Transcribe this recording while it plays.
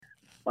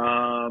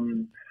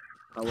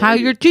How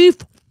your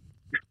teeth?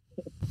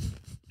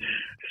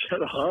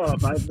 Shut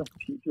up! I have no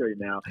teeth right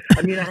now.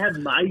 I mean, I have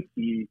my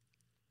teeth,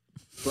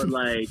 but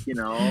like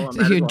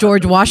Your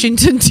George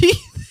Washington teeth.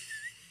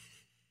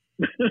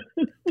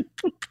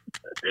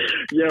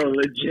 Yo,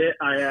 legit,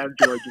 I am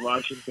George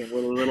Washington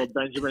with a little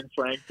Benjamin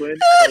Franklin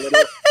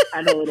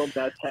and a little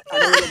meth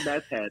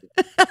head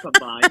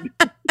combined.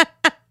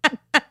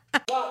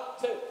 1,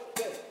 2,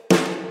 3.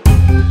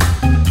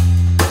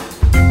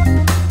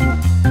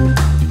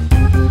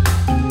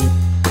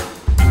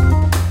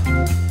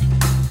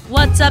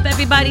 What's up,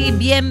 everybody?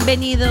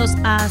 Bienvenidos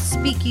a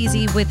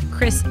Speakeasy with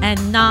Chris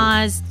and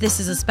Nass. This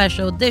is a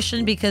special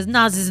edition because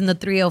Nass is in the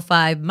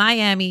 305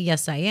 Miami.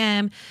 Yes, I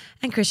am.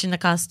 And Christian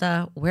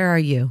Acosta, where are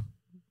you?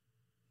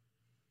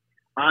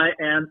 I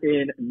am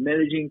in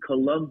Medellin,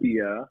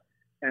 Colombia,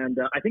 and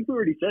I think we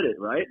already said it,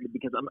 right?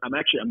 Because I'm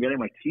getting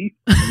my teeth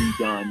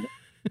redone.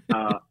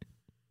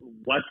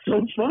 What's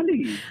so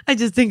funny? I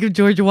just think of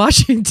George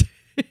Washington,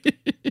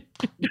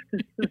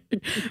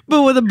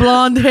 but with a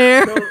blonde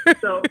hair.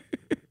 So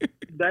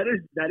that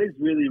is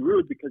really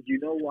rude because you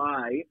know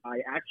why?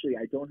 I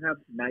don't have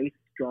nice,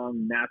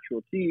 strong,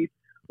 natural teeth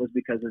was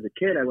because as a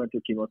kid I went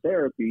through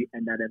chemotherapy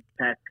and that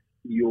impacts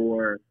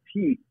your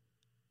teeth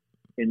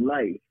in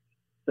life.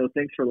 So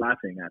thanks for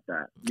laughing at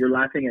that. You're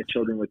laughing at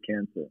children with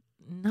cancer.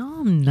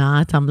 No, I'm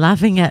not. I'm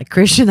laughing at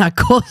Christian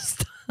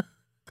Acosta.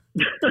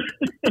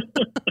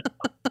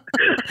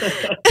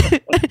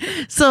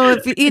 So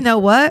if you know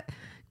what,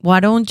 why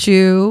don't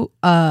you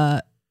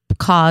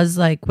cause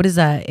what is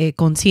that, a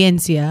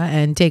conciencia,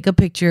 and take a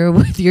picture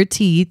with your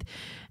teeth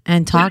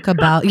and talk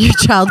about your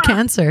child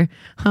cancer,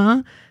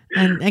 huh?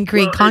 And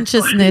create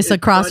consciousness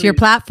across your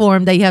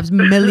platform that you have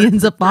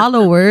millions of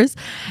followers,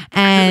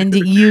 and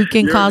you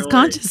can cause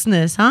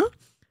consciousness, huh?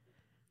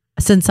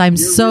 Since I'm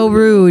so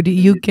rude,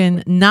 you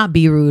can not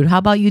be rude. How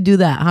about you do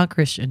that, huh,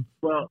 Christian?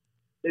 Well,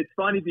 it's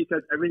funny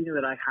because everything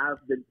that I have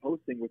been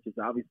posting, which is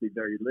obviously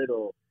very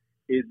little,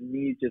 is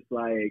me just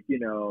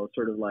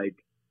sort of like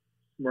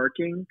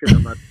smirking because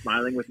I'm not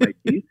smiling with my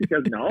teeth.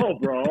 Because no,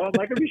 bro, I'm not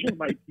gonna be showing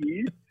my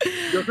teeth.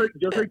 Just like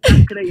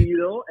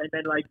creído, and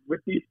then like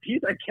with these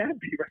teeth, I can't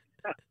be right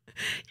now.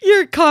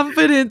 Your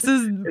confidence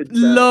is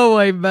low,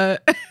 I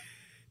bet.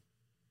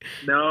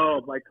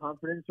 No, my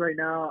confidence right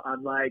now,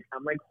 I'm like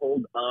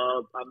holed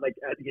up. I'm like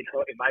in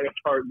my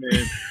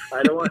apartment.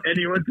 I don't want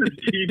anyone to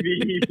see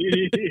me.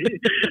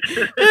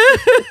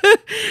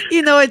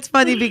 It's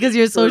funny because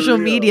your social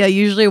media,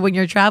 usually when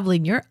you're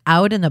traveling, you're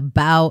out and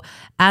about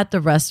at the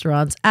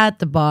restaurants, at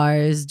the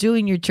bars,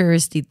 doing your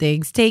touristy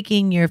things,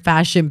 taking your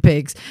fashion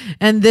pics.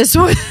 And this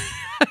one,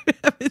 I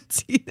haven't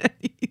seen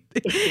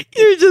anything.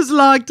 You're just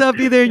locked up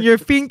either in your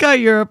finca or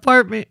your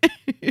apartment.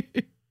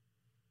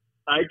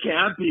 I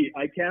can't be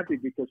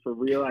because for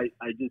real, I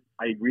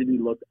really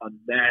look a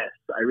mess.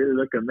 I really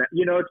look a mess.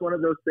 It's one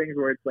of those things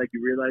where it's like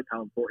you realize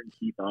how important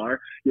teeth are.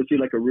 You'll see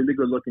like a really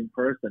good looking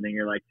person and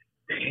you're like,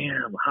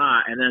 damn,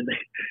 hot. And then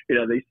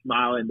they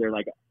smile and they're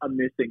like a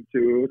missing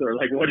tooth or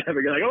like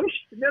whatever. You're like, oh,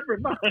 never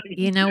mind.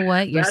 You know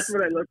what? That's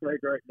what I look like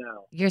right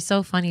now. You're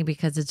so funny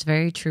because it's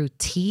very true.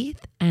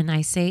 Teeth and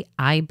I say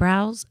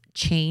eyebrows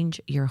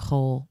change your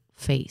whole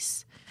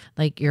face.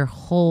 Like your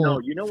whole No,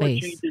 you know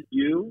face. What changes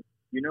you?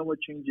 You know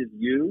what changes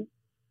you?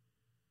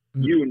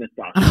 You,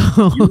 Nastassja.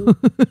 Oh.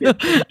 You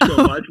change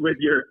so much with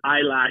your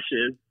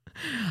eyelashes.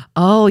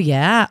 Oh,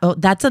 yeah. Oh,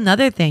 that's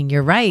another thing.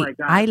 You're right. Oh my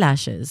God.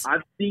 Eyelashes.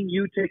 I've seen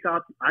you take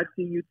off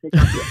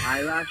your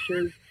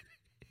eyelashes.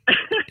 And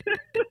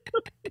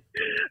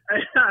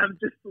I'm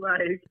just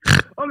like,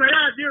 oh my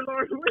God, dear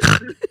Lord, who is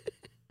this?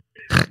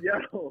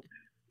 Yo,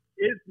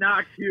 it's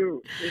not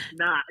cute. It's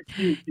not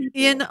cute,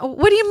 people.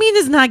 What do you mean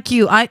it's not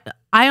cute? I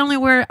only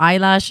wear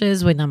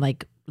eyelashes when I'm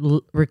like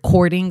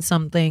recording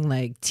something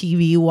like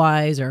TV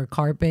wise or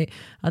carpet.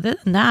 Other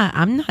than that,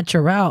 I'm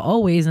natural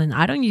always, and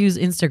I don't use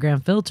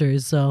Instagram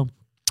filters. So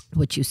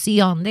what you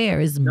see on there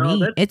is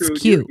me. It's true.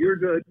 cute. You're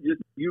good.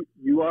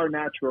 You are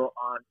natural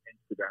on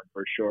Instagram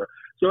for sure.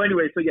 So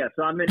anyway, so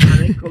I'm in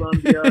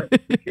Colombia.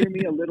 You hear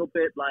me a little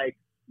bit like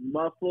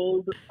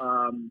muffled,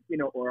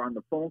 or on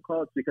the phone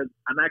call. It's because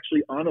I'm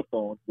actually on a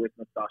phone with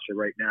Nastassja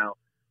right now,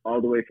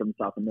 all the way from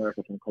South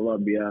America, from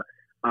Colombia.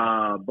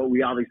 But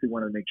we obviously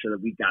want to make sure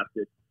that we got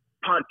this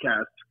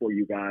podcast for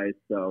you guys.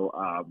 So,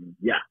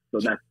 so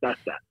that's that.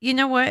 You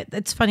know what?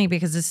 It's funny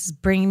because this is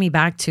bringing me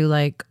back to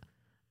like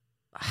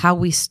how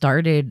we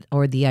started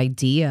or the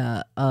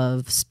idea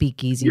of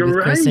Speakeasy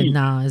with Chris and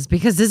Nass,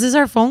 because this is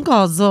our phone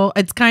call. So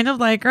it's kind of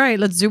like, all right,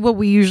 let's do what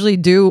we usually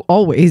do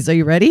always. Are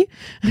you ready?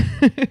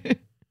 It's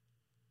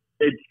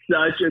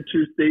such a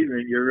true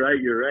statement. You're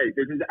right.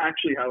 This is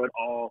actually how it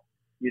all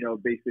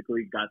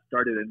basically got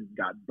started and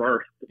got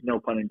birthed, no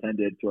pun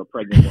intended, to a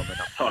pregnant woman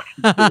I'm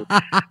talking to.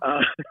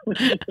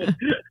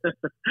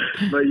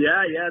 But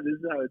this is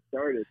how it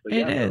started. So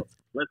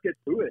let's get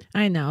to it.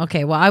 I know.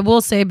 Okay. Well, I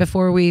will say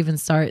before we even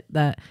start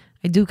that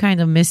I do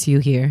kind of miss you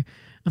here.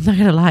 I'm not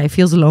going to lie. It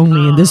feels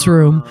lonely in this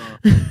room.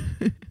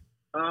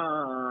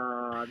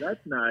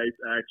 That's nice,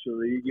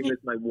 actually. You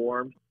miss my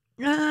warmth.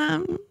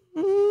 Not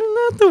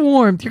not the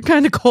warmth. You're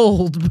kind of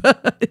cold,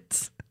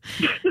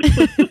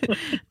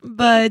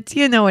 but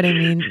you know what I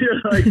mean.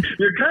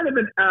 You're kind of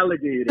an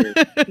alligator.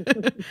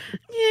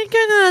 You're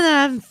kind of an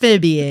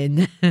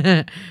amphibian.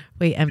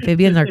 Wait,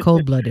 amphibians are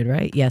cold-blooded,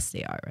 right? Yes,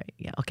 they are, right?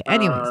 Yeah. Okay.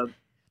 Anyways.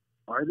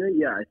 Are they?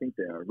 Yeah, I think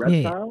they are.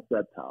 Reptile? Yeah.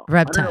 Reptile.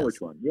 Reptiles. I don't know which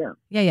one. Yeah.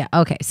 Yeah.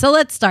 Okay. So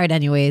let's start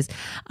anyways.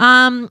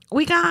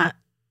 We got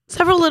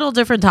several little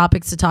different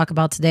topics to talk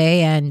about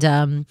today,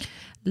 and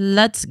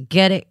let's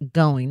get it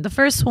going. The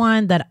first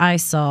one that I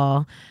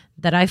saw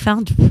that I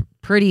found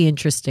pretty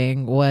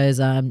interesting was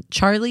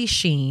Charlie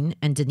Sheen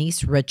and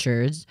Denise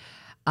Richards.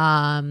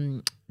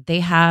 I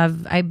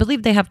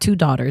believe they have 2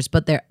 daughters,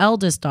 but their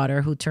eldest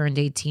daughter, who turned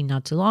 18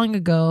 not too long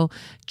ago,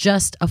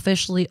 just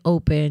officially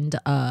opened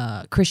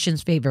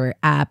Christian's favorite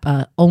app,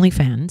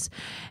 OnlyFans,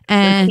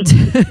 and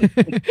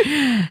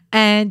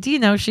and you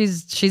know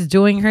she's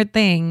doing her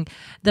thing.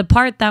 The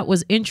part that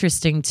was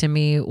interesting to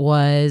me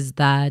was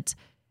that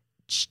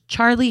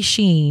Charlie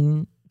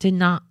Sheen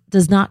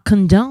does not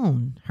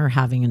condone her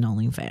having an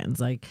OnlyFans.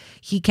 Like,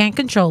 he can't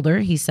control her.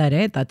 He said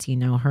it. That's,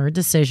 her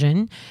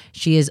decision.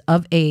 She is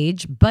of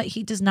age, but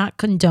he does not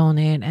condone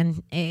it.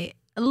 And a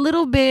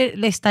little bit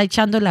le está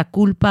echando la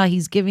culpa.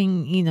 He's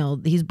giving,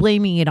 he's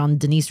blaming it on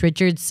Denise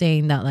Richards,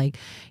 saying that, like,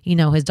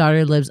 his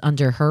daughter lives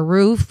under her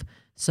roof,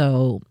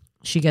 so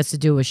she gets to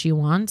do what she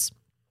wants.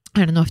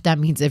 I don't know if that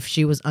means if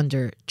she was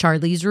under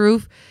Charlie's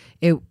roof,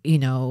 it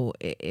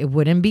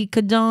wouldn't be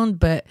condoned,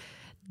 but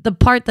the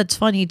part that's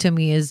funny to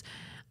me is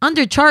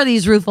under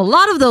Charlie's roof, a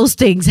lot of those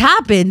things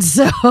happen.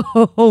 So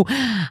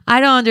I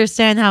don't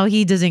understand how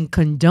he doesn't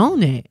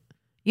condone it.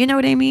 You know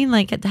what I mean?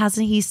 Like,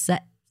 hasn't he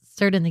set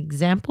certain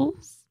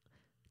examples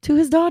to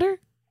his daughter?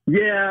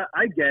 Yeah,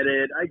 I get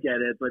it.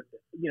 But,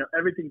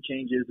 everything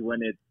changes when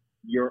it's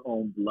your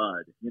own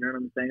blood. You know what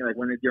I'm saying? Like,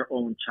 when it's your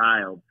own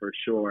child, for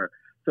sure.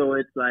 So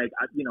it's like,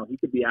 he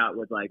could be out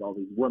with, like, all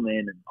these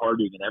women and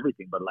partying and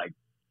everything, but, like,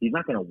 he's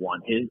not going to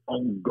want his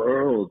own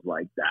girls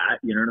like that.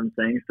 You know what I'm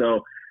saying?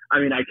 So, I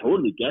mean, I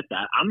totally get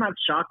that. I'm not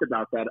shocked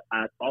about that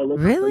at all.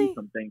 Really?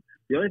 Something.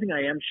 The only thing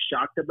I am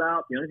shocked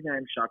about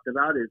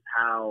is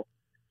how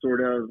sort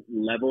of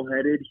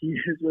level-headed he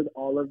is with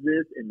all of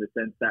this, in the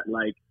sense that,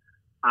 like,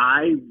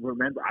 I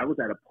remember I was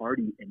at a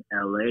party in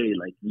LA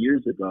like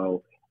years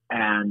ago,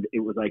 and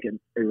it was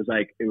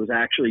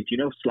actually, do you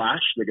know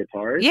Slash, the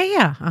guitarist?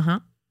 Yeah. Uh-huh.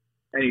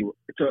 Anyway,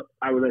 so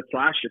I was at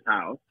Slash's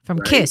house. From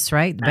right? Kiss,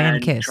 right? The band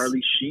and Kiss.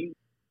 Charlie Sheen.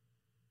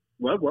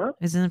 What?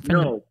 Isn't it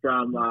from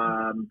from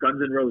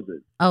Guns N'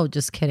 Roses. Oh,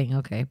 just kidding.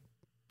 Okay.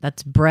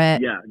 That's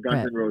Brett. Yeah,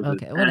 Guns N' Roses.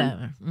 Okay,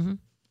 whatever.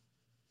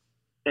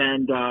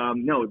 And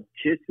no,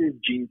 Kiss is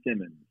Gene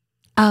Simmons.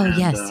 Oh, and,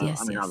 yes.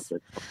 I mean, obviously,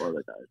 before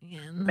that guys. Yeah,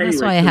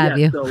 that's why I have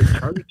you. So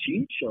Charlie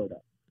Sheen showed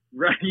up.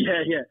 Right,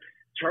 yeah.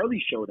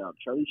 Charlie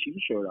Sheen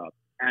showed up.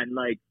 And,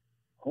 like,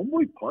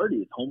 homeboy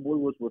parties. Homeboy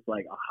was with,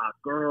 like, a hot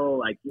girl.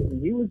 Like,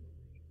 he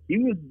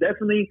was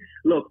definitely,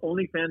 look,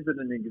 OnlyFans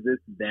didn't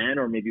exist then,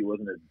 or maybe it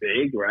wasn't as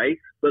big, right?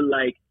 But,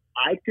 like,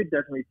 I could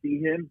definitely see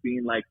him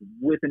being, like,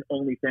 with an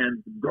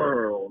OnlyFans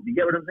girl. You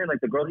get what I'm saying?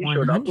 Like, the girl he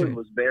 100. showed up with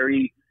was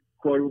very,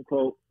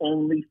 quote-unquote,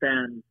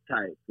 OnlyFans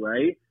type,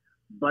 right?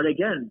 But,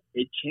 again,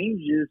 it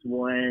changes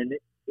when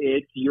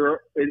it's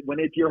your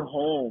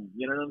home.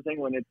 You know what I'm saying?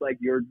 When it's, like,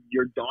 your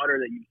daughter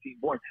that you've seen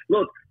born.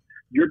 Look,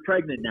 you're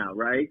pregnant now,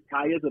 right?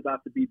 Kaya's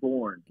about to be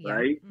born,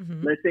 right?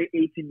 Mm-hmm. Let's say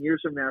 18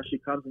 years from now, she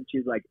comes and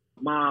she's like,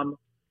 Mom,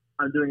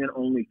 I'm doing an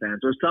OnlyFans,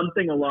 or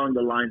something along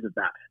the lines of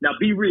that. Now,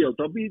 be real.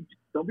 Don't be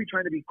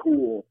trying to be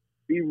cool.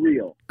 Be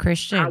real.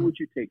 Christian, how would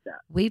you take that?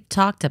 We've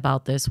talked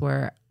about this,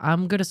 where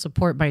I'm going to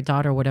support my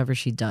daughter, whatever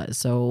she does.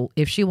 So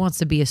if she wants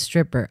to be a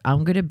stripper,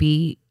 I'm going to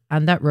be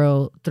on that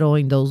row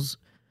throwing those,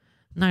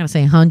 I'm not going to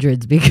say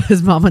hundreds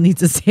because mama needs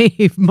to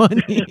save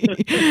money,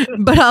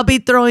 but I'll be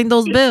throwing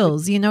those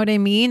bills. You know what I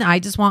mean? I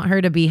just want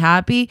her to be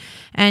happy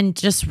and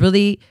just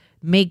really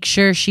make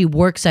sure she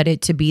works at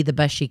it to be the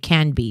best she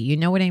can be. You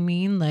know what I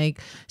mean?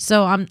 Like,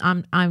 so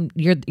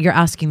you're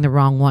asking the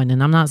wrong one.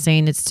 And I'm not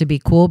saying it's to be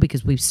cool,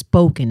 because we've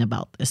spoken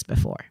about this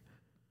before.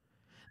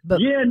 But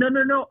yeah,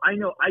 no. I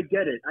know. I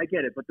get it.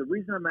 But the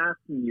reason I'm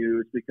asking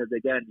you is because,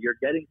 again, you're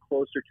getting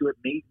closer to it.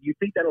 Maybe you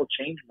think that'll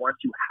change once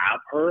you have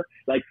her?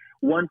 Like,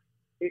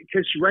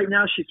 because right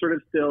now she's sort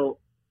of still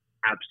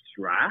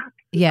abstract,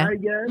 yeah, I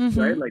guess,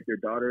 right? Like, your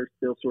daughter's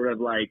still sort of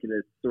like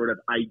this sort of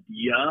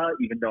idea,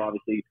 even though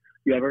obviously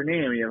you have her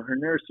name, you have her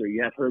nursery,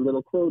 you have her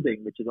little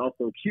clothing, which is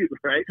also cute,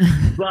 right?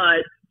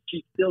 But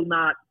she's still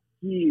not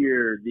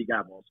here,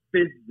 digamos,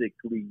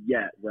 physically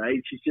yet, right?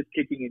 She's just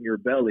kicking in your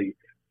belly.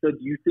 So do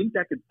you think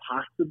that could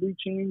possibly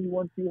change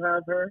once you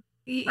have her?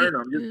 I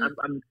don't know.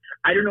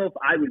 I don't know if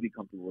I would be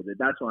comfortable with it.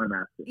 That's why I'm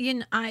asking. You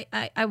know,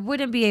 I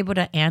wouldn't be able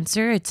to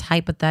answer. It's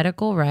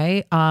hypothetical,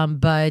 right?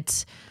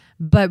 But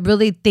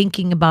really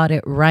thinking about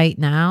it right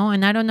now,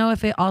 and I don't know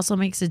if it also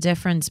makes a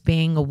difference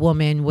being a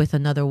woman with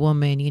another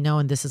woman,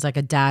 and this is like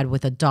a dad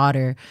with a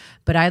daughter.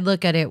 But I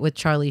look at it with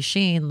Charlie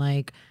Sheen,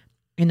 like,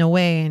 in a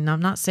way, and I'm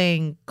not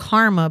saying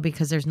karma,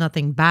 because there's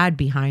nothing bad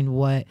behind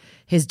what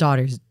his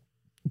daughter's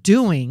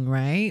doing,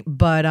 right?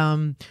 But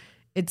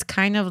it's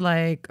kind of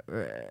like,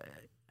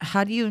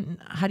 how do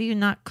you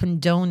not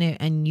condone it,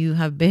 and you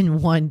have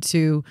been one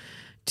to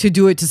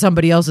do it to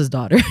somebody else's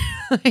daughter?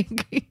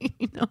 Like,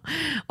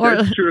 or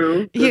That's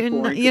true. Good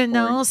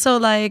point. So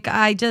like,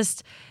 I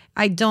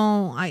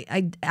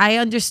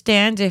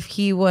understand if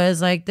he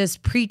was like this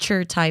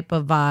preacher type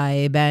of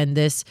vibe and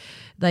this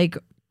like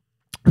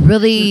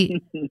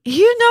really,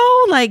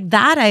 like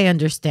that, I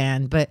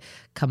understand. But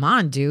come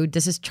on, dude,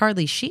 this is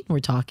Charlie Sheen we're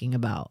talking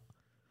about.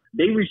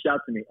 They reached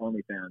out to me,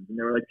 OnlyFans, and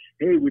they were like,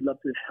 "Hey, we'd love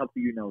to help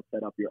you,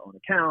 set up your own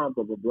account,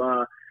 blah blah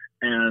blah."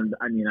 And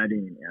I mean, I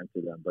didn't even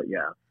answer them, but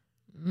yeah,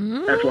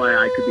 that's why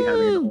I could be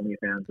having an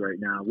OnlyFans right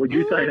now. Would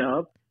you sign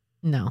up?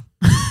 No.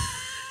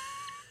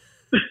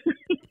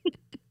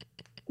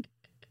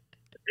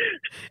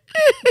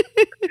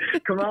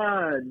 Come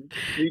on,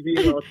 me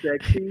being all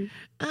sexy.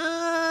 No.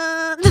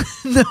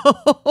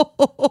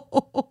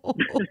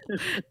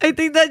 I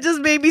think that just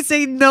made me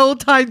say no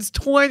times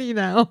 20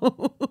 now.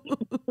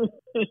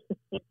 You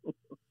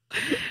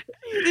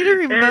need to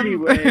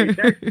remember. Anyway,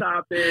 next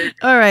topic.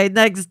 All right,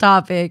 next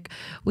topic.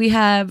 We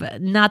have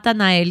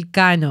Natanael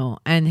Cano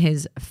and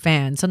his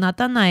fans. So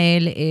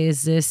Natanael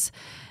is this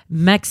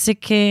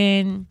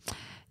Mexican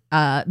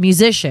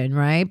musician,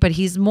 right? But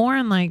he's more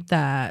in like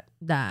that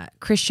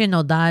Christian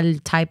Nodal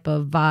type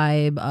of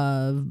vibe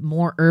of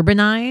more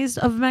urbanized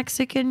of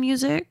Mexican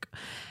music.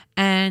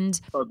 And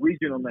a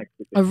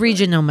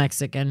regional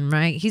Mexican,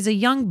 right? He's a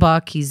young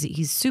buck.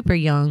 He's super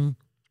young.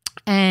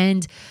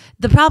 And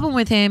the problem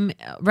with him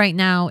right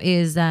now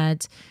is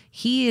that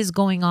he is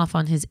going off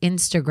on his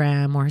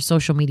Instagram or his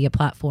social media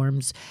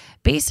platforms,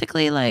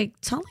 basically like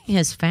telling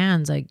his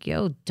fans like,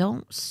 yo,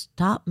 don't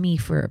stop me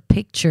for a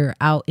picture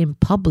out in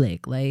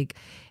public. Like,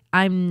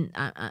 I'm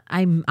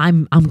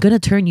gonna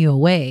turn you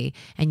away,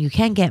 and you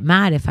can't get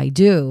mad if I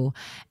do.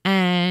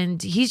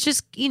 And he's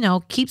just,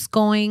 keeps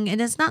going, and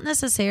it's not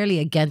necessarily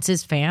against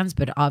his fans,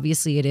 but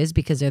obviously it is,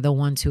 because they're the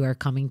ones who are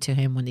coming to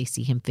him when they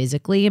see him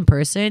physically in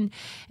person,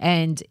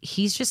 and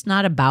he's just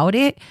not about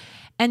it.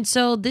 And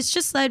so this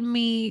just led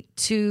me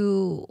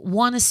to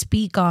want to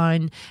speak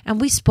on,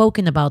 and we've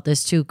spoken about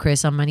this too,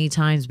 Chris, on many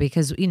times,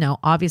 because,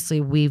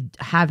 obviously we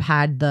have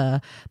had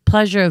the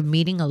pleasure of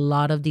meeting a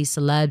lot of these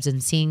celebs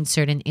and seeing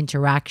certain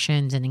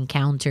interactions and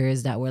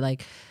encounters that were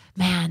like,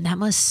 man, that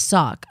must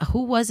suck.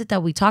 Who was it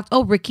that we talked?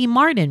 Oh, Ricky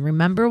Martin.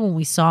 Remember when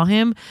we saw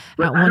him?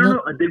 But I don't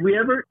know. Did we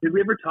ever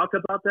talk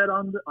about that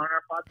on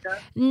our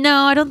podcast?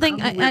 No, I don't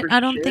think. I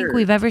don't think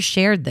we've ever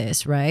shared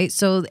this, right?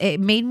 So it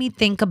made me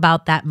think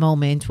about that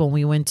moment when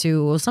we went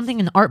to something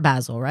in Art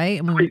Basel, right?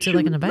 And we went to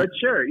like an event. Let's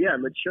share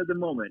the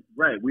moment.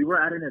 Right, we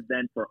were at an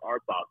event for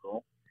Art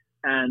Basel,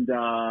 and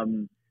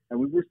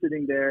we were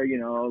sitting there,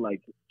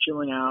 like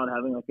chilling out,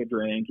 having like a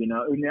drink, and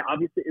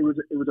obviously it was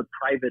a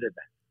private event,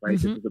 right?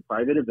 Mm-hmm. This was a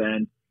private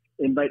event,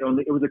 invite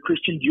only. It was a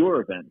Christian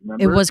Dior event.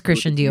 Remember? It was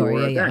Christian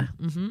Dior, yeah.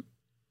 Mm-hmm.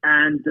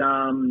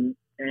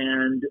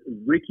 And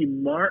Ricky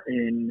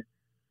Martin,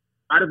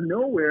 out of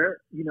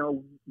nowhere,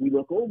 we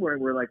look over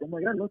and we're like, oh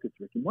my God, look, it's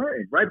Ricky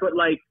Martin, right? But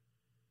like,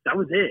 that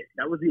was it.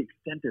 That was the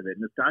extent of it.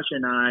 Nastassja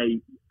and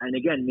I, and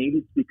again, maybe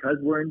it's because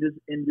we're in this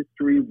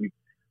industry, we've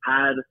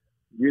had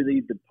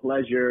really the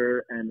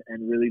pleasure and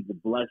really the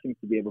blessings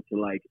to be able to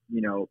like,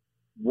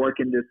 work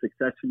in this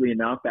successfully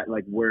enough that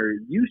like we're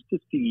used to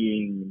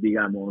seeing,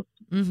 digamos,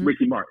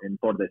 Ricky Martin,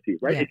 por decir,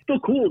 right? Yeah. It's still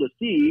cool to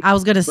see. I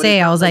was gonna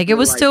say, I was like, it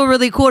was still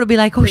really cool to be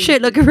like, oh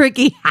shit, look at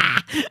Ricky, Yeah.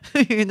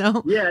 But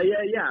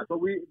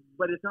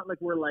it's not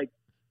like we're like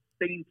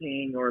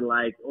fainting or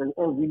like,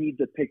 or we need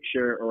the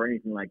picture or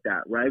anything like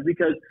that, right?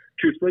 Because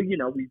truthfully,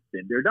 we've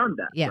been there, done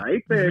that,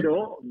 right?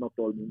 Pero no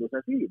todo el mundo es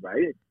así,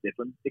 right? It's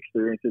different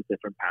experiences,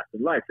 different paths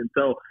in life, and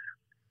so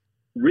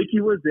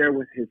Ricky was there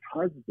with his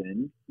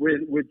husband,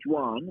 with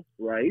Juan,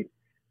 right?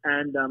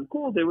 And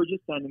cool, they were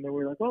just standing there.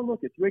 We were like, oh,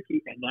 look, it's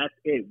Ricky. And that's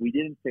it. We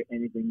didn't say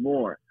anything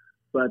more.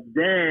 But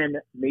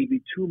then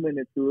maybe 2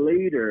 minutes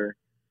later,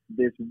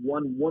 this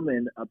one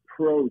woman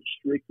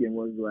approached Ricky and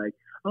was like,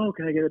 oh,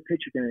 can I get a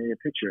picture? Can I get a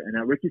picture? And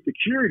now Ricky's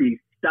security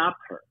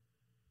stopped her.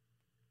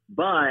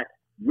 But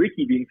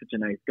Ricky, being such a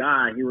nice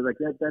guy, he was like,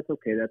 that's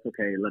okay.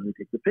 Let me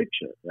take the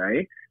picture,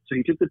 right? So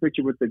he took the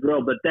picture with the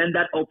girl, but then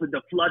that opened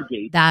the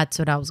floodgates. That's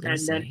what I was going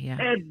to say, And then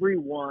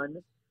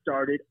everyone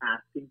started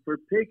asking for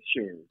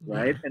pictures,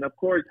 right? Yeah. And of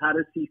course, how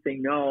does he say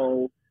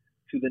no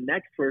to the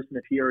next person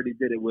if he already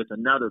did it with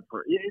another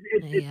person?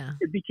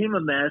 It became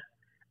a mess.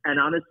 And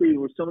honestly,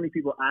 there were so many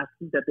people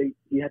asking that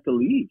he had to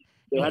leave.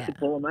 They had to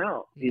pull him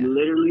out. He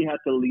literally had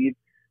to leave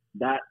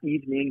that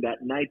evening,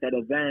 that night, that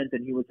event,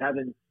 and he was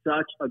having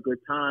such a good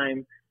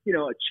time,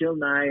 a chill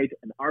night,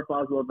 an Art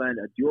Basel event,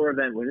 a Dior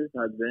event with his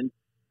husband,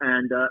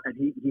 and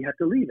he had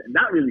to leave, and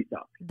that really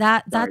sucked.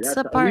 That's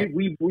the part.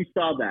 We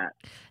saw that.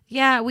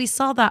 Yeah, we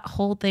saw that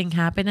whole thing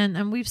happen,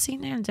 and we've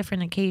seen it on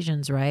different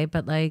occasions, right?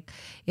 But like,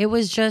 it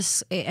was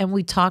just, and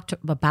we talked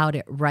about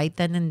it right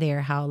then and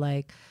there, how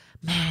like,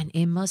 man,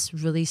 it must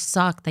really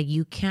suck that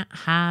you can't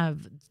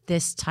have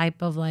this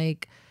type of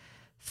like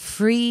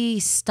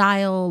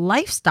freestyle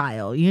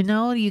lifestyle.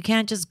 You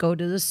can't just go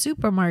to the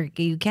supermarket,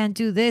 you can't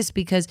do this,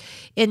 because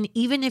and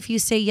even if you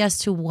say yes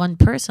to one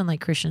person,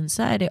 like Christian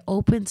said, it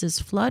opens this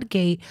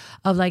floodgate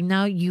of like,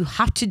 now you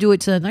have to do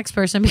it to the next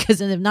person, because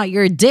then if not,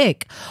 you're a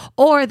dick.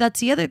 Or that's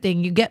the other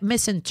thing, you get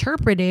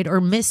misinterpreted or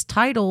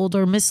mistitled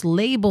or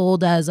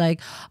mislabeled as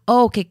like,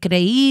 oh, que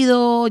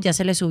creído, ya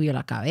se le subió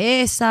la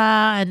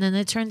cabeza, and then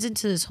it turns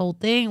into this whole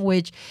thing,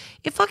 which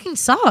it fucking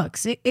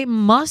sucks. It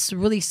must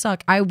really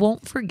suck. I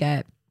won't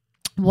forget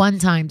one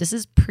time, this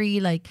is pre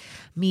like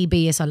me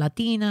belleza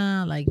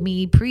latina, like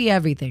me pre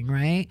everything,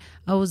 right?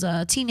 I was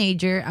a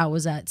teenager, I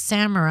was at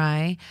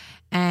Samurai,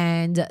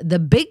 and the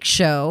Big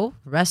Show,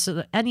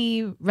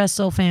 any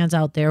wrestle fans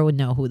out there would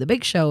know who the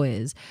Big Show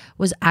is,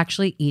 was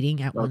actually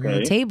eating at one of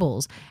the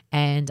tables.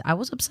 And I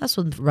was obsessed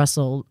with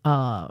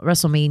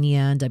WrestleMania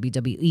and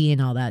WWE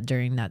and all that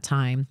during that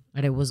time.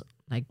 And it was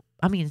like,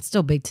 I mean, it's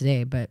still big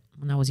today, but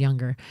when I was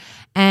younger.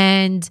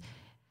 And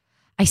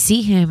I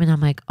see him and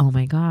I'm like, oh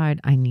my God,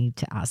 I need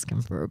to ask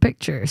him for a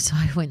picture. So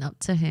I went up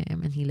to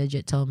him and he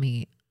legit told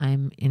me,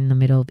 I'm in the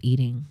middle of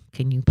eating.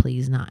 Can you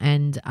please not?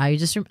 And I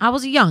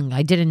was young.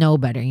 I didn't know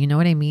better. You know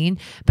what I mean?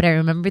 But I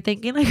remember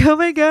thinking like, oh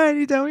my God,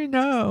 you don't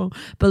know.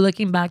 But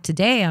looking back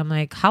today, I'm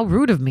like, how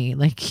rude of me.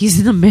 Like, he's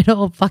in the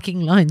middle of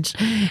fucking lunch.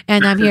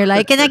 And I'm here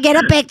like, can I get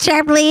a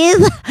picture,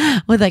 please?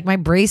 With like my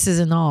braces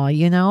and all,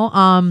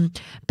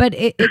 But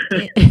it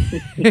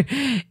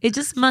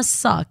just must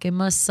suck. It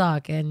must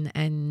suck.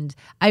 And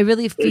I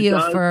really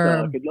feel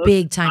for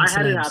big time celebs. I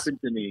had it happen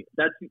to me.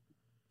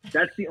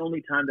 That's the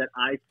only time that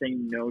I say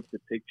no to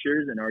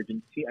pictures in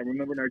Argentina. I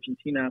remember in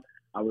Argentina,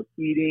 I was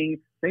eating,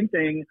 same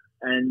thing.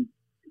 And,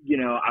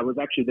 I was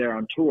actually there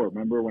on tour.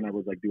 Remember when I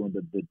was like doing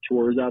the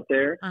tours out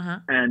there? Uh-huh.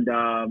 And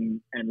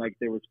like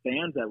there was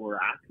fans that were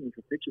asking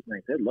for pictures. And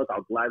I said, look,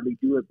 I'll gladly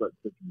do it, but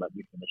just let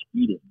me finish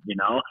eating,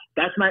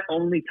 That's my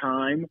only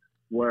time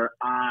where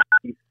I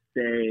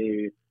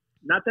say,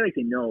 not that I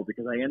say no,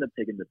 because I end up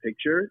taking the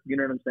picture, you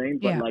know what I'm saying?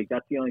 But like,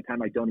 that's the only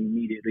time I don't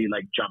immediately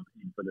like jump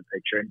in for the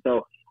picture. And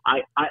so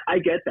I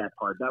get that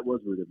part. That was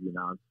rude of you,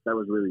 now. That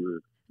was really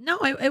rude. No,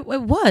 it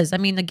was. I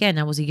mean, again,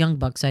 I was a young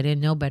buck, so I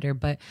didn't know better.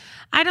 But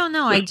I don't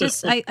know. I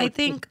just I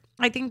think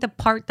the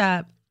part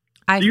that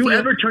do you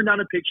ever turn down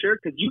a picture?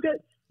 Because you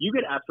get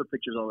asked for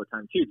pictures all the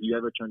time too. Do you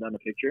ever turn down a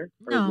picture?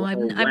 No,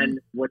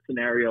 what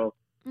scenario?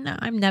 No,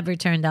 I've never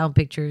turned down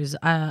pictures.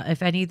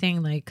 If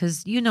anything, like,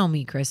 because you know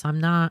me, Chris, I'm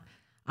not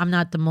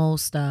the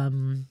most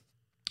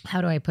how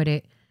do I put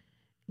it,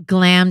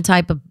 glam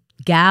type of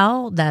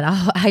gal that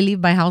I leave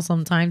my house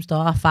sometimes to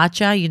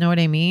facha, you know what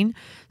I mean?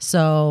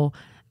 So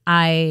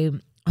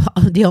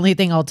the only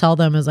thing I'll tell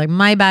them is like,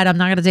 my bad, I'm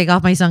not gonna take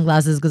off my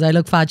sunglasses because I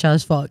look facha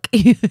as fuck,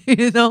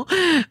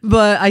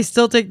 but I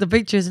still take the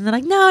pictures and they're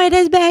like, no, it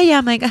is bella.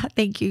 I'm like,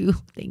 thank you,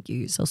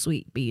 you're so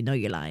sweet, but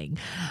you're lying.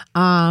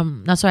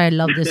 That's why I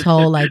love this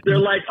whole like they're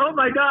like, oh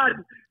my God,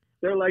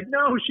 they're like,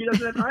 no, she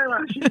doesn't have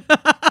eyelashes.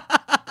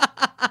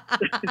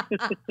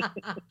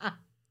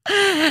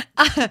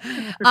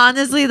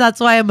 Honestly, that's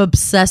why I'm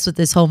obsessed with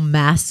this whole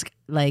mask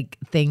like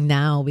thing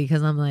now,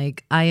 because I'm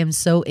like, I am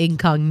so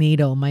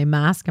incognito, my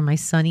mask and my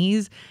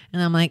sunnies,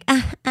 and I'm like,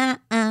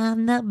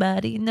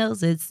 nobody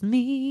knows it's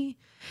me.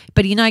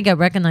 But I get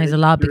recognized a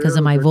lot because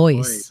of my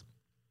voice. Point.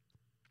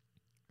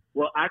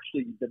 Well,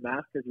 actually, the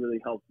mask has really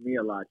helped me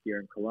a lot here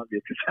in Colombia,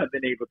 because I've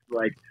been able to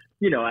like,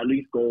 at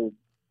least go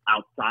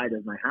outside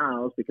of my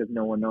house because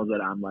no one knows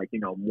that I'm like,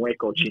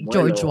 mueco chimuelo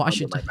George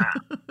Washington.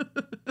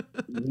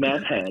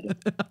 Meth head.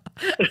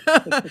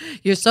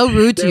 You're so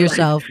rude to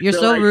yourself. You're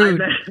so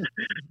rude.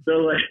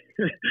 They're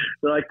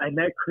like, I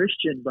met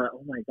Christian, but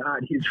oh my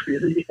God, he's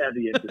really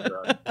heavy into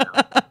drugs now.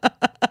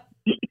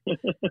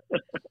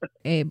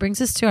 It brings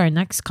us to our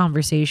next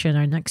conversation,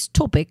 our next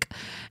topic.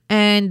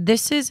 And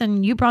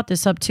and you brought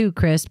this up too,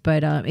 Chris,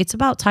 but it's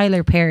about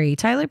Tyler Perry.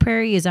 Tyler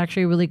Perry is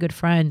actually really good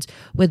friends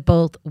with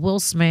both Will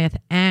Smith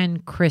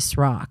and Chris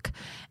Rock.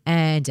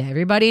 And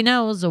everybody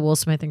knows the Will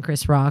Smith and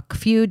Chris Rock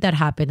feud that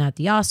happened at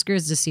the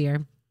Oscars this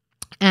year.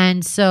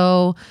 And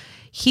so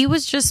he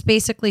was just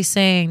basically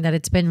saying that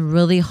it's been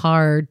really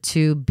hard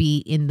to be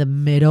in the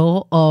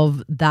middle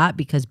of that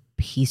because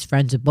he's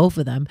friends with both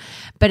of them.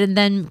 But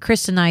then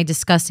Chris and I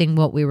discussing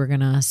what we were going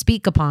to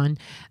speak upon,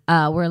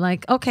 we're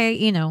like, okay,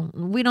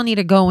 we don't need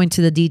to go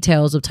into the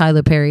details of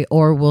Tyler Perry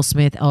or Will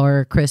Smith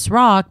or Chris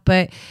Rock,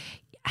 but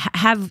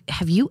have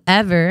you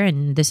ever,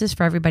 and this is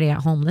for everybody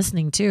at home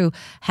listening too,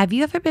 have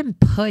you ever been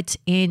put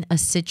in a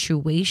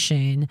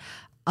situation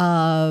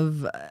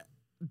of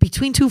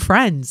between two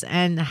friends,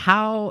 and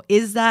how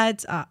is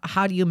that?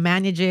 How do you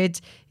manage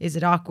it? Is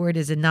it awkward?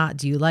 Is it not?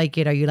 Do you like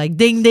it? Are you like,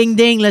 ding, ding,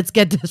 ding, let's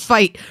get this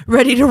fight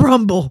ready to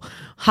rumble?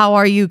 How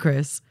are you,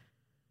 Chris?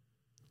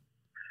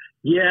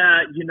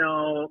 Yeah,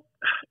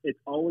 it's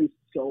always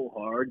so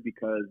hard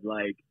because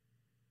like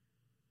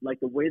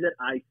the way that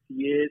I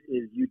see it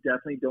is you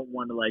definitely don't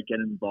want to like get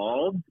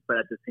involved, but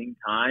at the same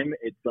time,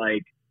 it's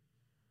like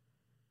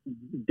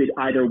did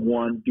either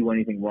one do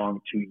anything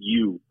wrong to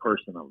you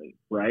personally,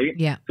 right?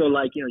 Yeah. So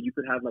like, you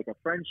could have like a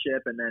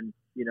friendship and then,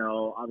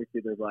 obviously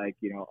there's like,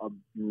 a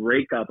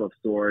breakup of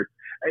sorts.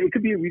 It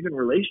could be a even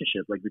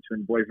relationship, like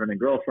between boyfriend and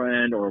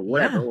girlfriend or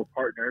whatever, or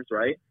partners,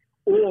 right?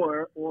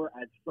 Or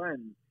as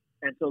friends.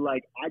 And so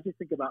like, I just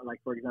think about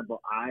like, for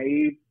example,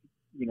 I'm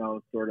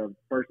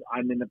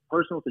in a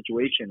personal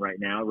situation right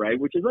now, right?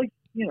 Which is like,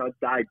 it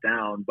died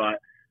down, but,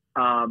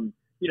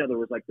 there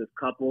was like this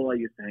couple I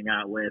used to hang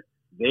out with.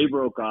 They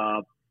broke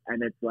up,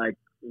 and it's like,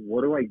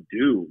 what do I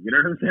do? You know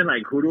what I'm saying?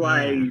 Like, who do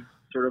I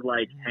sort of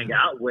like hang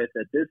out with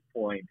at this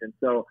point? And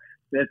so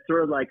that's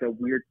sort of like a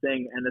weird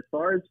thing. And as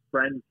far as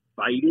friends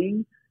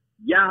fighting,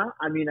 yeah,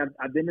 I mean,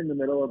 I've been in the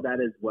middle of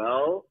that as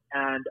well.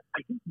 And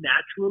I think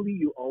naturally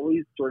you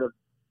always sort of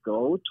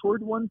go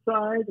toward one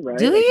side, right?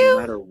 Do like, you? No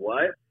matter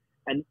what.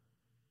 And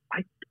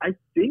I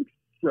think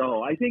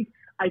so. I think.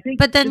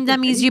 But then that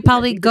means you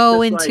probably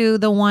go into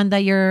the one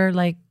that you're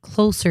like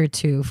closer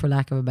to, for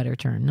lack of a better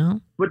term, no?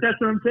 But that's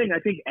what I'm saying. I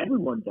think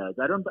everyone does.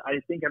 I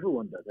think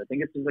everyone does. I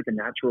think it's just like a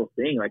natural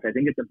thing. Like, I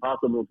think it's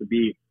impossible to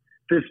be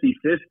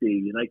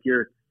 50-50. Like,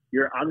 you're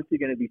obviously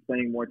going to be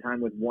spending more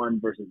time with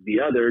one versus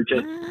the other,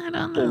 just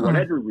for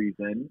whatever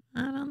reason.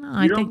 I don't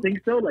know. You don't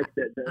think so? Like,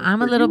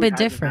 I'm a little bit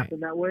different.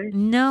 That way?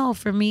 No,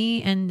 for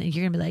me, and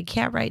you're going to be like,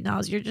 yeah, right now,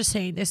 you're just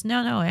saying this.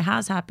 No, it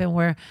has happened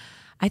where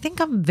I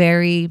think I'm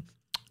very...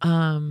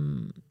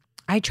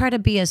 I try to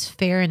be as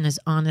fair and as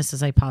honest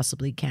as I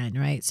possibly can,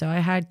 right? So I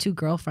had 2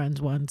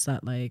 girlfriends once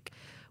that like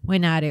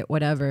went at it,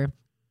 whatever.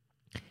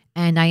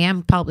 And I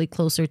am probably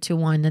closer to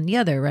one than the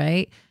other,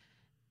 right?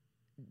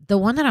 The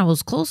one that I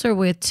was closer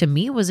with, to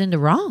me, was in the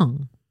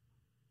wrong.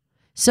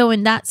 So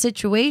in that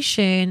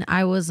situation,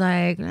 I was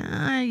like,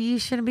 you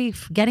shouldn't be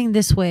getting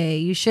this way.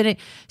 You shouldn't.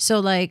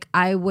 So like,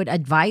 I would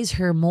advise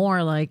her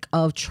more like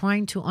of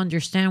trying to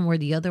understand where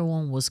the other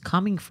one was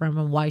coming from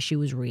and why she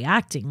was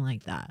reacting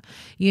like that,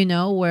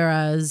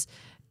 whereas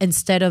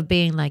instead of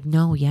being like,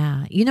 no,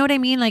 yeah. You know what I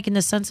mean? Like, in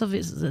the sense of,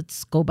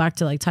 let's go back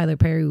to like Tyler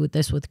Perry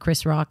with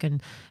Chris Rock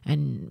and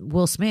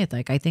Will Smith.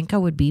 Like, I think I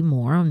would be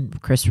more on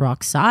Chris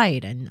Rock's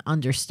side and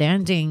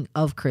understanding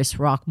of Chris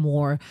Rock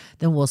more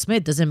than Will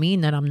Smith. Doesn't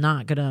mean that I'm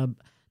not gonna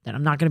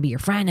be your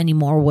friend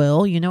anymore,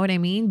 Will. You know what I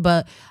mean?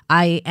 But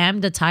I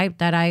am the type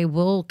that I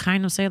will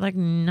kind of say like,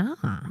 nah,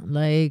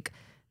 like,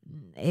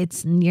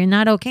 you're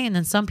not okay. And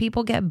then some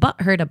people get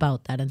butthurt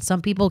about that, and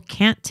some people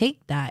can't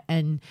take that,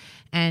 and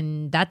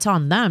that's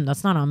on them.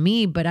 That's not on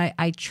me. But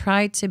I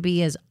try to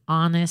be as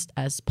honest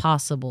as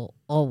possible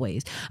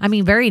always. I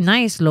mean, very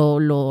nice, lo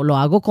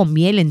hago con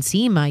miel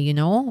encima,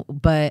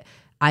 but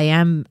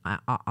I'm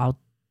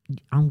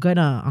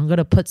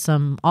gonna put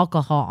some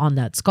alcohol on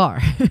that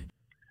scar.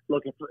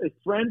 Look, if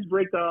friends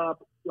break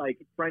up, like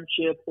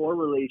friendship or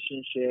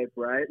relationship,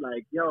 right?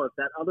 Like, if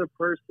that other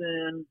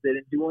person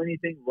didn't do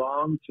anything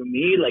wrong to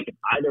me, like if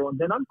either one,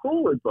 then I'm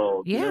cool with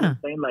both. Yeah. You know what I'm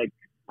saying? Like,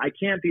 I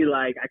can't be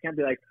like,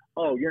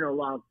 oh, you're no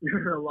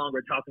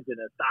longer talking to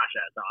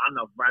Nastassja, so I'm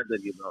no friends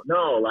with you, bro.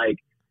 No, like,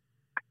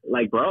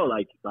 bro,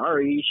 like,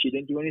 sorry, she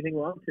didn't do anything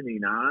wrong to me,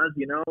 Nas.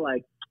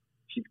 Like,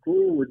 she's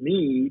cool with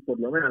me, por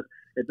lo menos.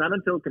 It's not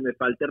until que me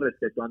falte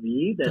respeto a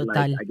mí that, like,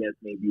 I guess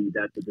maybe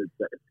that's a good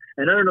step.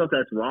 And I don't know if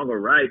that's wrong or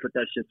right, but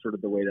that's just sort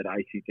of the way that I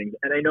see things.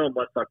 And I know it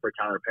must suck for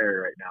Tyler Perry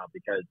right now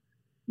because,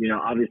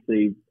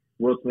 obviously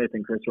Will Smith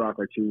and Chris Rock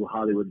are 2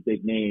 Hollywood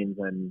big names,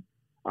 and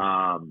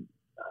I'm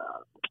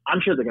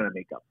sure they're going to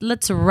make up.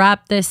 Let's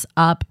wrap this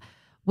up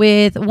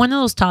with one of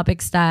those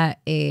topics that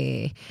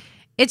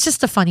it's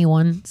just a funny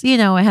one. It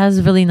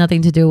has really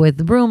nothing to do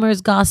with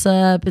rumors,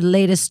 gossip,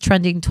 latest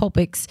trending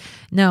topics.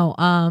 No,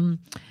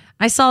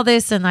 I saw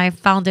this and I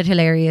found it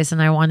hilarious,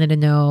 and I wanted to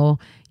know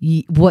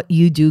what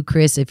you do,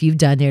 Chris, if you've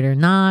done it or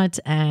not.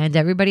 And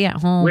everybody at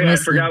home, wait, I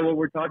forgot what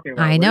we're talking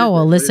about. I know.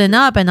 Well, listen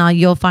up, and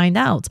you'll find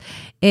out.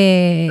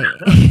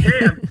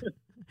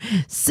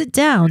 Sit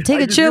down, take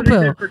a chill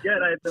pill. I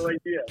forget. I have no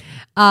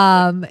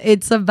idea.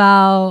 It's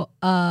about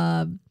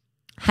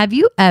have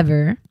you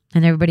ever,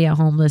 and everybody at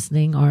home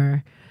listening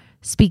or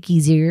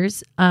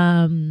speakeasiers,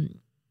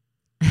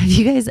 have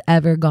you guys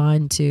ever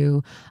gone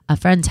to a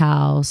friend's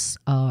house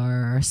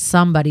or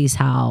somebody's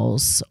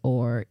house,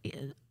 or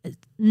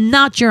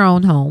not your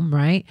own home,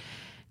 right?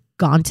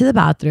 Gone to the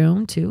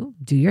bathroom to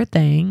do your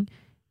thing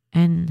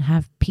and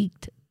have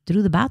peeked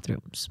through the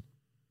bathrooms?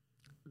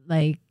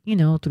 Like,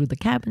 through the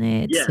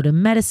cabinets, to the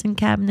medicine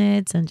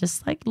cabinets, and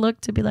just like look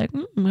to be like,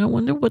 I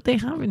wonder what they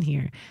have in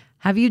here.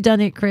 Have you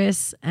done it,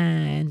 Chris?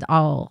 And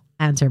I'll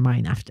answer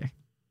mine after.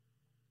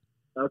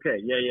 Okay.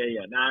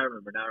 Yeah. Now I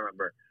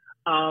remember.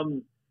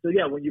 So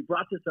yeah, when you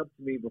brought this up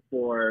to me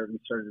before we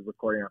started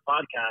recording our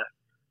podcast,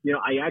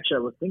 I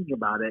was thinking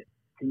about it.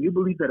 Can you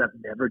believe that I've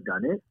never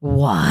done it?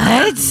 What?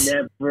 I've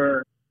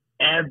never,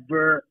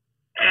 ever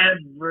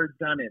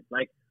done it.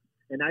 Like,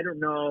 and I don't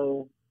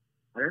know.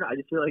 I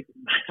just feel like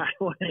I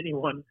don't want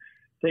anyone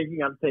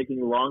thinking I'm taking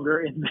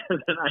longer in there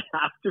than I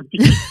have to be.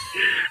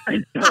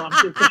 And so I'm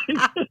just like,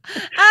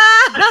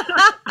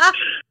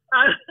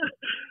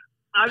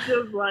 I'm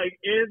just like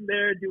in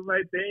there, do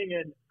my thing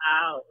and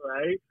out,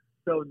 right?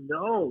 So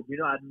no,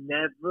 I've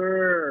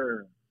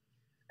never,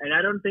 and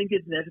I don't think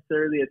it's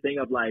necessarily a thing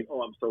of like,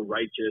 oh, I'm so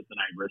righteous and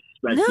I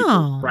respect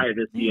people's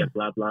privacy and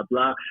blah blah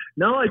blah.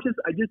 No, I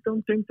just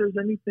don't think there's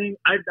anything.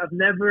 I've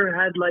never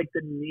had like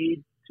the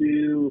need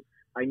to.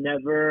 I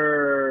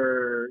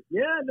never,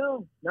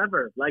 no,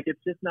 never. Like,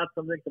 it's just not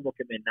something como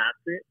que me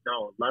nace.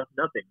 No,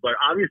 nothing. But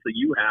obviously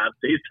you have,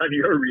 based on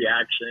your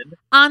reaction.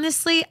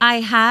 Honestly,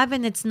 I have,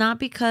 and it's not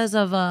because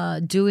of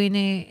doing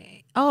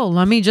it. Oh,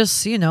 let me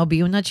just, be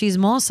una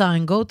chismosa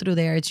and go through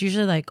there. It's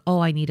usually like,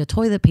 oh, I need a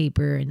toilet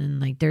paper. And then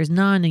like, there's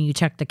none. And you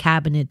check the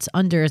cabinets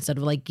under instead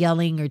of like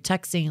yelling or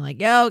texting like,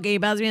 yo, can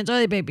you pass me a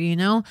toilet paper,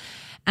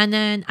 And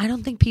then I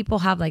don't think people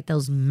have like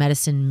those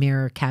medicine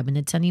mirror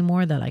cabinets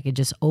anymore that like it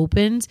just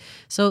opens.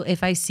 So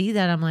if I see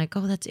that, I'm like,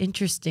 oh, that's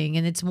interesting.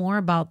 And it's more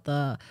about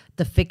the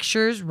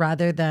fixtures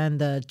rather than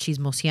the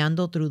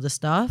chismoseando through the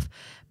stuff.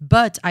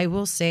 But I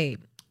will say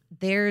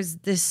there's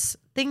this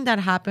thing that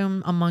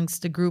happened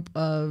amongst a group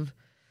of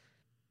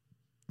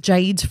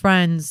Jaid's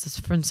friends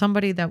from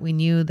somebody that we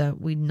knew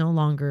that we no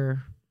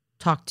longer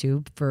talk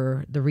to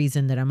for the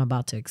reason that I'm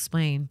about to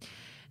explain.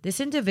 This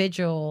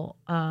individual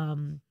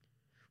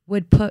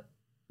would put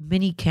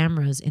mini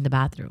cameras in the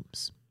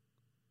bathrooms.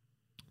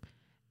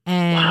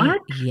 And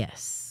what?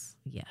 Yes.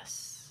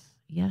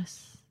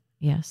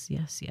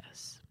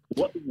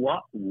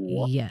 What?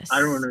 Yes. I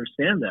don't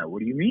understand that.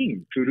 What do you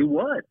mean? To do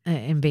what?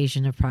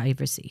 Invasion of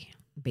privacy,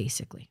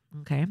 basically.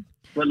 Okay.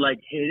 But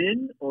like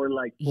hidden or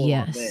like full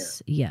on there?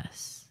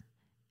 Yes.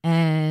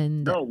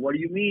 And no, what do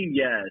you mean?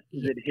 Yes.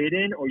 Is it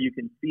hidden or you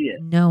can see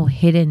it? No,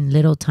 hidden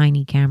little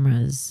tiny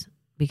cameras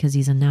because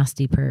he's a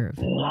nasty perv.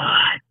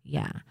 What?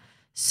 Yeah.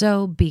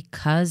 So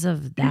because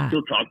of that, do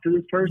you still talk to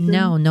this person?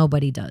 No,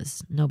 nobody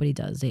does.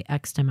 They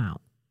X'd him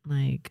out.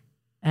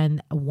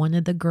 And one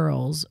of the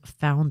girls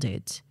found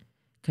it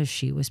because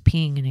she was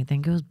peeing, and I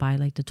think it was by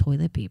like the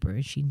toilet paper,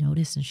 and she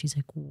noticed, and she's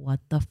like, "What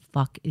the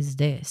fuck is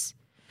this?"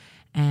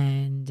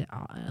 And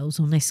it was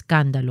un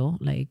escándalo,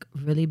 like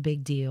really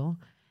big deal.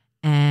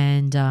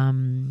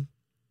 And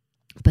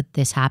but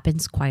this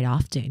happens quite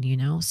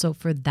often, So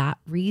for that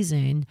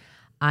reason,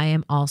 I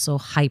am also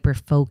hyper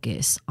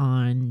focused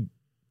on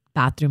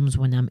bathrooms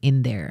when I'm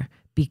in there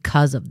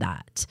because of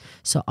that.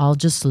 So I'll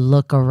just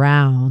look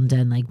around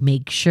and like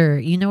make sure,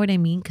 you know what I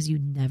mean? Because you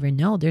never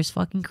know. There's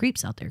fucking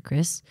creeps out there,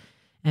 Chris,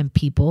 and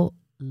people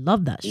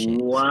love that shit.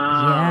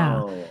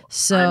 Wow. Yeah.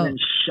 So I'm in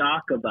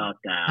shock about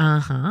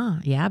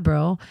that. Yeah,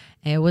 bro.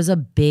 It was a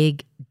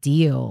big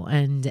deal,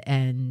 and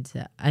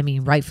I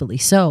mean, rightfully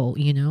so.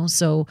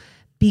 So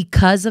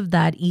because of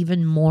that,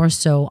 even more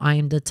so,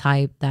 I'm the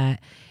type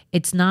that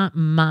it's not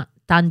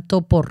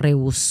tanto por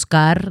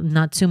rebuscar,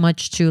 not too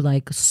much to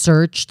like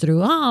search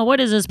through, oh, what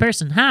does this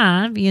person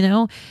have?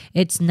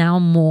 It's now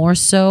more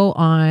so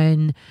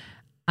on,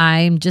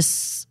 I'm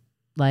just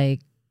like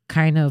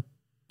kind of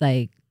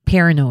like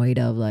paranoid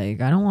of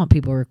like, I don't want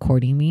people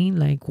recording me,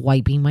 like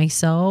wiping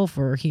myself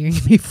or hearing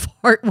me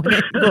fart when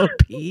I go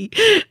pee.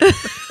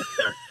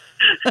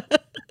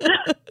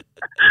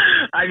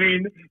 I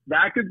mean,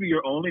 that could be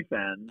your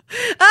OnlyFans.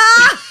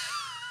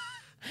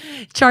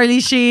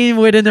 Charlie Sheen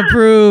wouldn't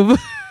approve.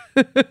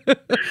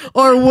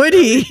 Or would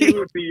he? He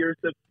would be your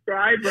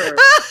subscriber.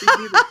 He'd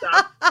be the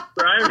top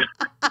subscriber.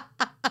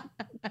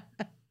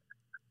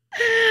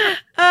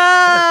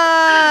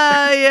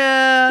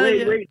 Yeah.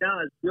 Wait,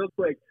 Nas, real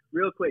quick.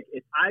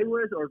 If I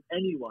was, or if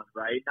anyone,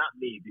 right? Not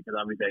me, because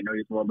obviously I know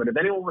you're small, but if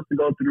anyone wants to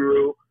go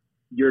through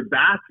your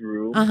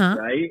bathroom,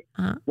 right?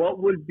 What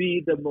would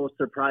be the most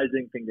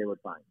surprising thing they would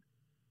find?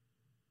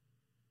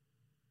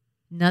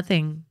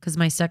 Nothing, because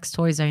my sex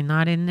toys are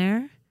not in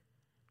there.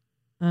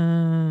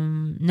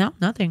 No,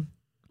 nothing.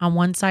 On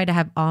one side, I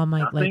have all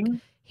my like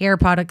hair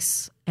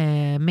products,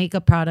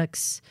 makeup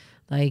products,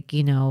 like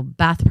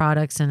bath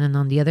products, and then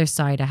on the other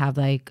side, I have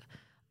like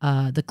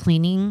the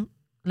cleaning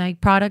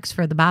like products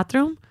for the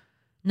bathroom.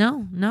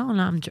 No.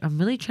 I'm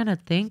really trying to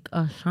think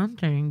of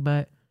something,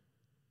 but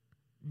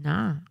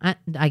nah.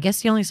 I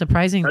guess the only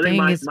surprising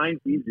thing is mine's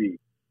easy.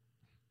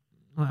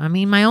 Well, I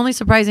mean, my only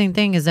surprising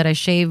thing is that I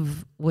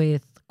shave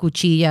with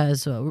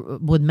cuchillas,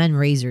 with men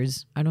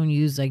razors. I don't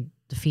use like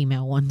the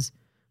female ones.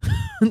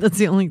 That's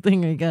the only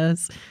thing, I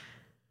guess.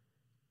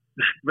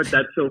 But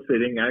that's so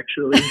fitting,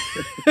 actually.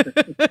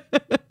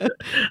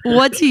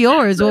 What's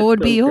yours? What would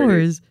be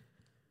yours?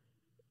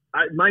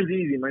 Mine's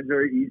easy. Mine's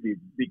very easy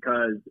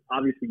because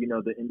obviously,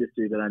 the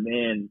industry that I'm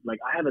in, like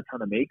I have a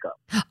ton of makeup.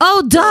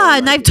 Oh, duh.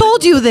 And I've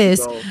told you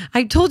this.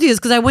 I told you this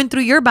because I went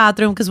through your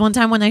bathroom because one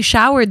time when I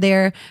showered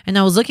there and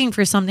I was looking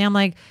for something, I'm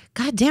like,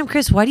 God damn,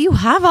 Chris, why do you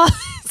have all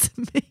this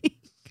makeup?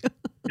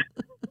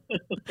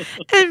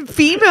 And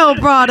female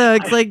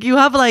products. Like you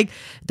have like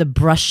the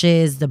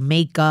brushes, the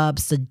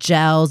makeups, the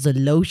gels, the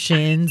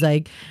lotions.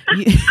 Like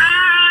this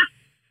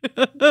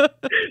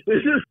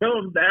is so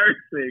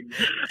embarrassing.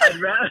 I'd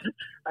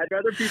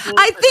rather people.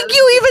 I think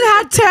you even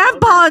had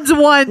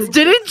tampons once,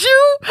 didn't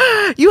you?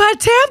 You had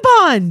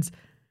tampons.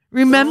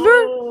 Remember?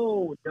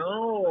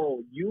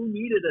 No. You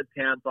needed a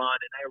tampon,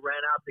 and I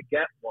ran out to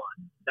get one.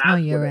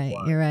 That's you're right.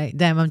 You're right.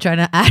 Damn, I'm trying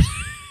to add.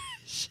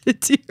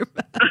 shit to your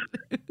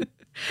bathroom.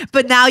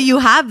 But now you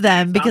have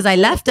them because I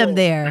left them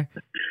there.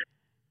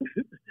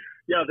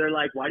 Yeah, they're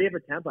like, why do you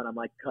have a tampon? I'm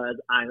like, cause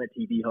I'm a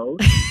TV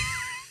host.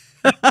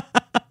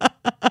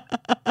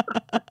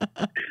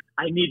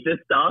 I need this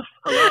stuff.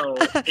 Hello,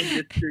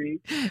 industry.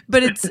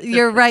 But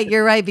you're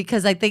right.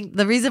 Because I think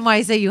the reason why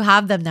I say you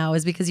have them now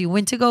is because you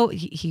went to go.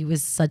 He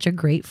was such a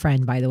great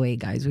friend, by the way,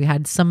 guys. We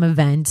had some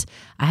event.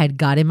 I had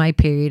gotten my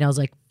period. I was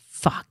like,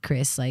 fuck,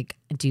 Chris, like,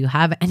 do you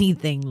have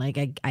anything? Like,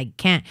 I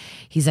can't.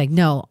 He's like,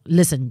 no,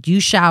 listen, you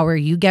shower,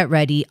 you get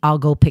ready, I'll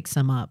go pick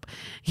some up.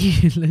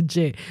 He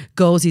legit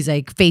goes, he's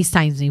like,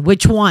 FaceTimes me.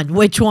 Which one?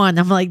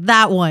 I'm like,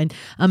 that one.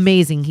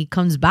 Amazing. He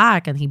comes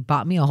back and he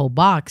bought me a whole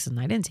box and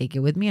I didn't take it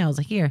with me. I was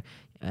like, here,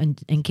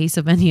 in case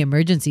of any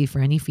emergency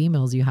for any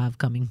females you have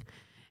coming.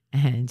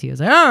 And he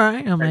was like, all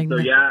right. I'm like, so,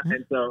 yeah.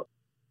 And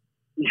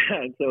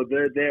so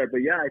they're there. But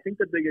yeah, I think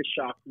the biggest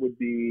shock would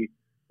be,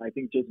 I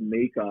think just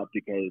makeup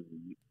because,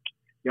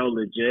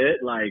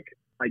 legit, like,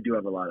 I do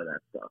have a lot of that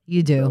stuff.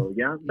 You do. So,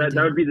 yeah, that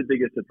would be the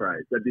biggest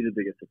surprise. That'd be the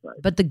biggest surprise.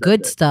 But the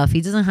good stuff,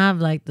 he doesn't have,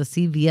 like, the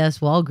CVS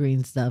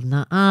Walgreens stuff.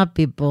 Nuh-uh,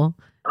 people.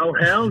 Oh,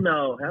 hell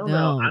no.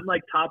 I'm,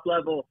 like, top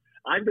level.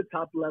 I'm the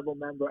top level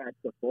member at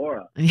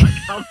Sephora. Like,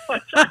 how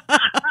much?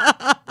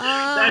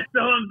 That's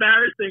so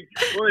embarrassing.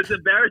 Well, it's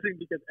embarrassing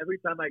because every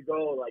time I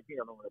go, like,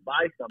 I'm going to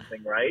buy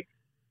something, right?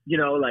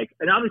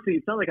 And obviously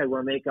it's not like I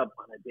wear makeup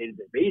on a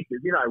day-to-day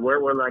basis. I wear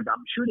like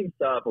I'm shooting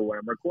stuff or when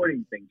I'm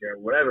recording things or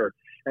whatever.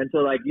 And so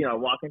like,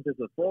 walk into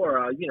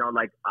Sephora,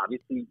 like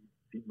obviously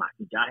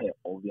maquillaje,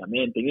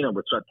 obviamente,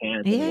 with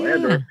sweatpants and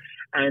whatever.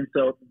 And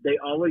so they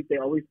always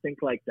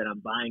think like that I'm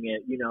buying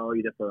it,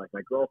 either for like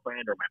my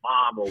girlfriend or my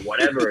mom or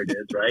whatever it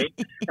is, right?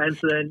 And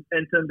so then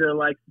they're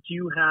like, do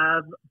you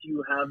have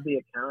the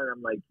account? And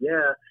I'm like,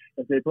 yeah.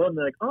 And so they pull it and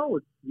they're like, oh,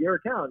 it's your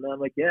account. And I'm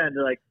like, yeah. And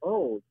they're like,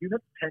 oh, you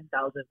have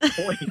 10,000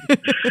 points.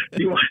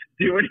 Do you want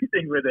to do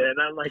anything with it? And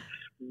I'm like,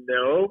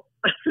 no.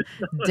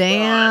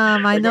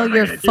 Damn, I know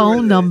your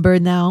phone number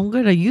now. I'm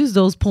going to use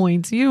those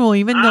points. You won't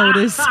even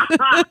notice.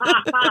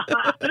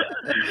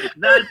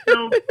 That's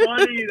so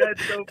funny.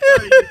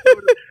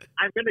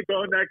 I'm gonna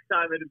go next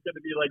time and it's gonna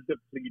be like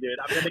depleted.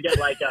 I'm gonna get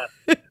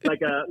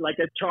like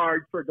a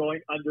charge for going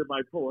under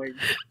my points.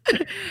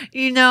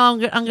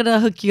 I'm gonna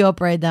hook you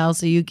up right now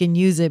so you can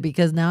use it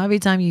because now every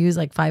time you use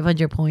like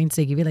 500 points,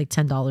 they give you like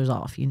 $10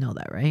 off. You know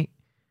that, right?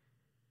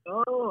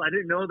 Oh, I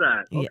didn't know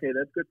that. Okay,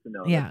 that's good to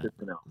know. Yeah. That's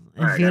good to know.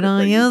 If you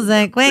don't use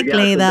it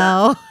quickly,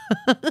 though.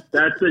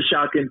 That's the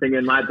shocking thing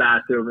in my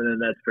bathroom, and then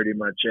that's pretty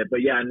much it.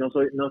 But yeah, no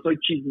soy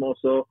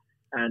chismoso,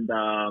 and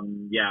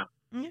yeah.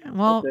 Yeah,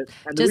 well,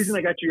 and the reason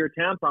I got you your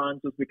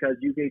tampons was because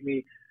you gave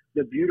me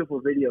the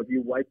beautiful video of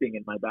you wiping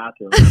in my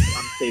bathroom.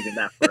 I'm saving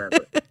that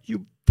forever.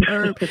 You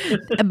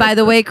And by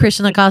the way,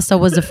 Christian Acosta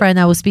was the friend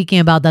I was speaking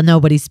about that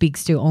nobody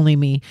speaks to, only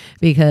me,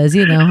 because,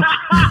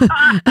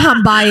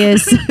 I'm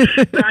biased.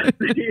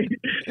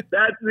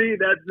 That's me.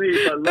 But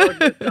look,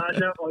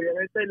 Nastassja,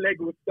 obviamente le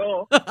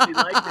gustó. She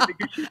liked it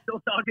because she's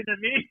still talking to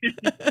me.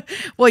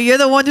 Well, you're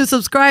the one who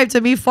subscribed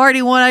to me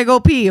farting when I go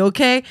pee,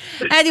 okay?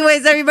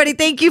 Anyways, everybody,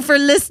 thank you for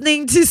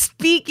listening to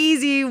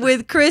Speakeasy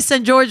with Chris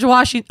and George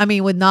Washington. I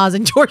mean, with Nas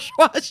and George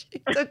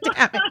Washington. Damn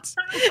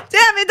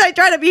it. I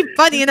tried to be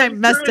funny and I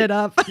messed it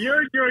up.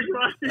 You're George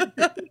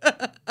Washington.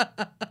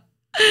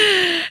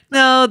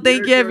 No,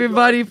 thank you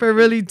everybody for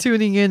really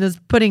tuning in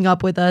and putting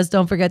up with us.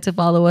 Don't forget to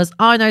follow us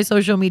on our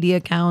social media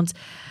accounts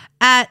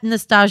at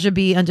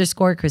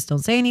NastassjaB_ Chris Don't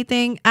Say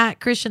Anything, at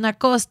Christian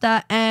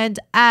Acosta, and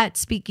at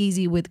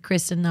Speakeasy with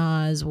Chris and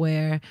Nas,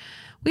 where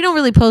we don't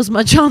really post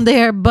much on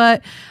there,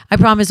 but I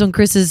promise when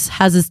Chris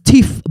has his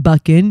teeth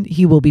back in,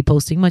 he will be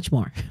posting much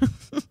more.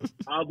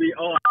 I'll be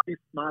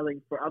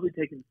smiling I'll be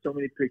taking so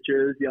many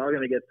pictures. Y'all are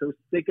going to get so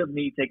sick of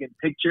me taking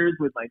pictures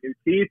with my new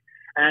teeth.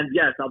 And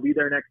yes, I'll be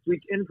there next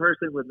week in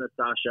person with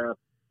Nastassja,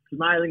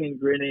 smiling and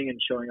grinning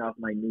and showing off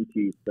my new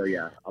teeth. So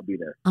yeah, I'll be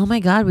there. Oh my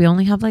God, we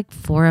only have like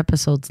 4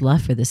 episodes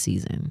left for the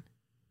season.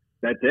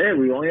 That's it.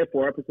 We only have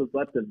 4 episodes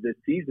left of this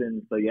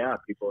season. So yeah,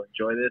 people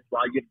enjoy this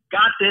while you've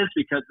got this,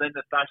 because then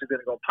Nastassja's going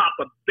to go pop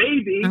a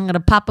baby. I'm going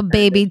to pop a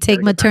baby,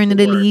 take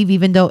maternity leave,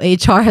 even though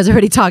HR has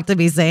already talked to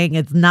me saying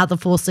it's not the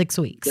full 6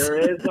 weeks. There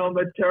is no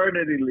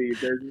maternity leave.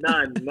 There's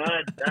none.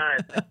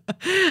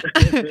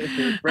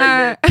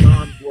 Pregnant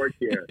moms work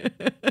here.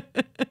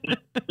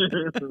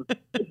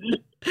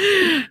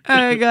 All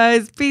right,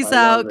 guys. Peace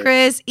out.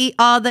 Chris, eat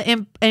all the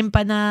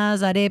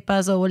empanadas,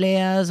 arepas,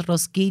 obleas,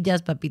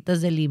 rosquillas,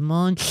 papitas de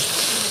limón.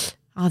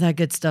 All that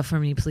good stuff for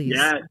me, please.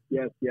 Yes,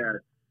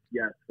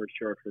 for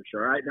sure.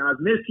 All right, now,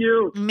 miss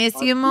you. Miss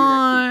you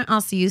more.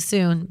 I'll see you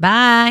soon.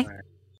 Bye.